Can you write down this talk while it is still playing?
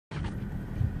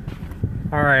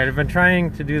Alright, I've been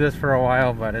trying to do this for a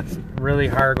while, but it's really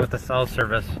hard with the cell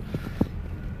service.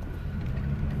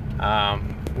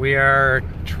 We are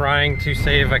trying to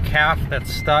save a calf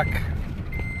that's stuck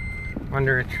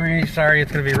under a tree. Sorry, it's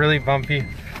going to be really bumpy.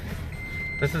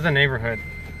 This is a neighborhood.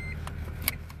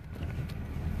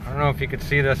 I don't know if you could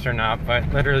see this or not,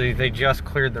 but literally they just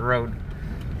cleared the road.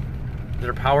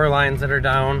 There are power lines that are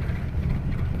down.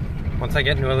 Once I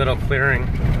get into a little clearing,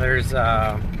 there's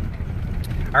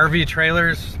RV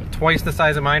trailers twice the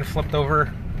size of mine flipped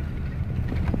over.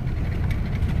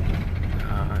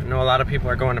 I know a lot of people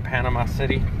are going to Panama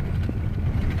City,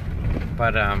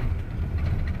 but I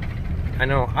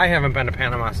know I haven't been to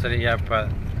Panama City yet, but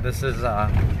this is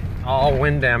all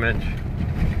wind damage.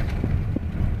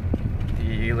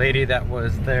 The lady that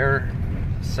was there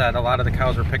said a lot of the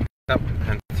cows were picked up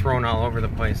and thrown all over the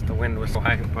place. The wind was so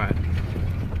high, but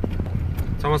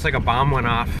it's almost like a bomb went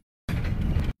off.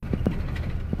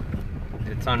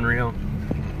 It's unreal.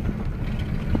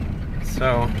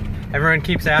 So everyone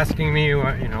keeps asking me,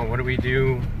 what do we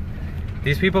do?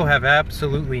 These people have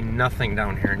absolutely nothing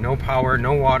down here. No power,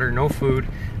 no water, no food,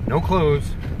 no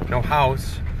clothes, no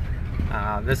house.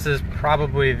 This is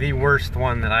probably the worst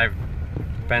one that I've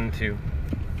been to.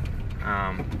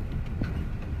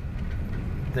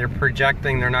 They're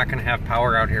projecting they're not going to have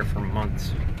power out here for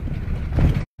months.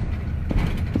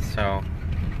 So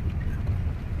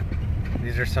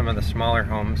these are some of the smaller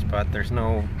homes, but there's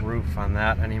no roof on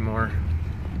that anymore.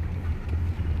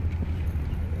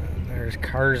 There's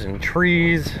cars and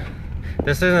trees.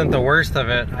 This isn't the worst of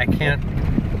it. I can't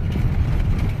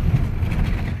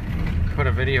put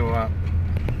a video up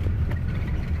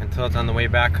until it's on the way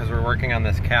back because we're working on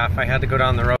this calf. I had to go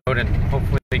down the road and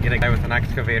hopefully get a guy with an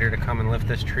excavator to come and lift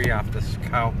this tree off this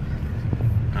cow.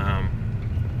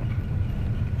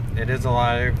 It is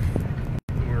alive.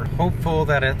 We're hopeful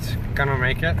that it's gonna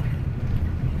make it.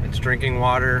 It's drinking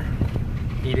water,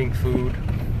 eating food.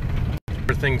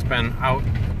 Everything's been out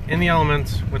in the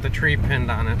elements with a tree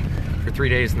pinned on it for 3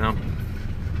 days now.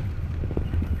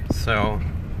 So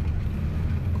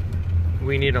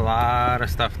we need a lot of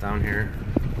stuff down here.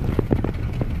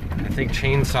 I think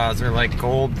chainsaws are like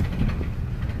gold.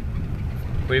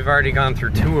 We've already gone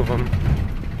through 2 of them,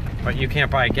 but you can't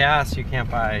buy gas, you can't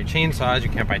buy chainsaws, you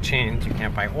can't buy chains, you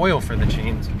can't buy oil for the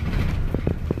chains.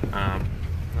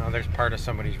 Oh, there's part of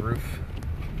somebody's roof.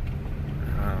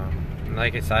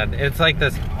 Like I said, it's like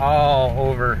this all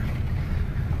over.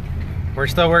 We're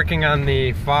still working on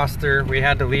the foster. We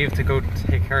had to leave to go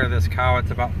take care of this cow. It's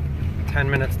about 10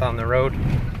 minutes down the road.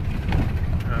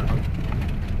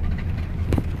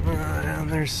 And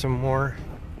there's some more.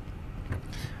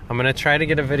 I'm gonna try to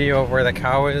get a video of where the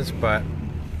cow is, but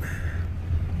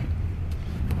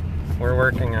we're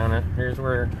working on it. Here's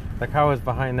where the cow is,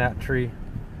 behind that tree.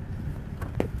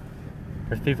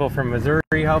 There's people from Missouri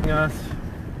helping us.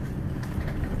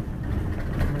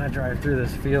 I'm gonna drive through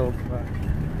this field, but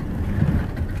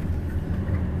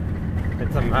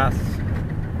it's a mess.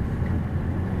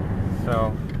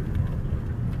 So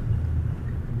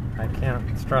I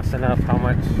can't stress enough how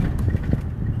much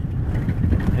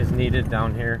is needed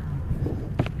down here.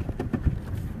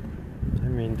 I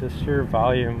mean, just sheer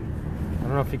volume. I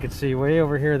don't know if you could see way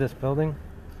over here, this building.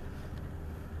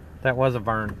 That was a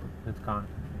barn. It's gone.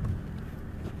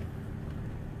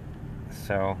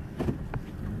 So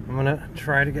I'm gonna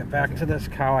try to get back to this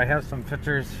cow. I have some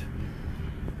pictures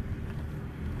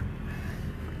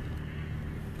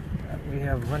that we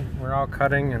have. We're all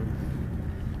cutting and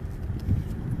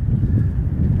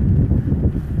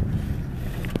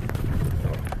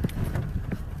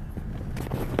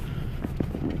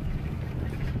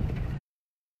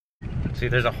see,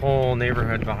 there's a whole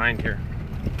neighborhood behind here.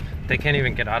 They can't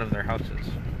even get out of their houses.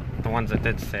 The ones that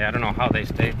did stay. I don't know how they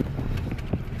stayed.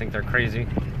 I think they're crazy,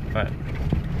 but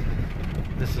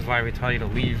this is why we tell you to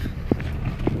leave.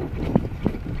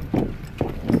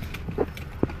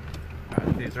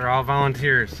 These are all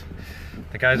volunteers.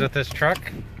 The guys with this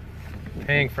truck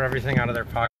paying for everything out of their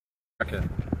pocket.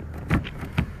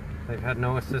 They've had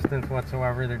no assistance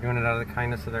whatsoever. They're doing it out of the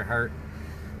kindness of their heart.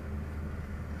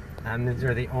 And these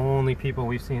are the only people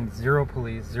we've seen. 0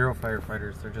 police, 0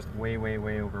 firefighters. They're just way, way,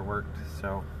 way overworked.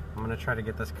 So I'm gonna try to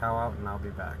get this cow out and I'll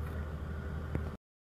be back.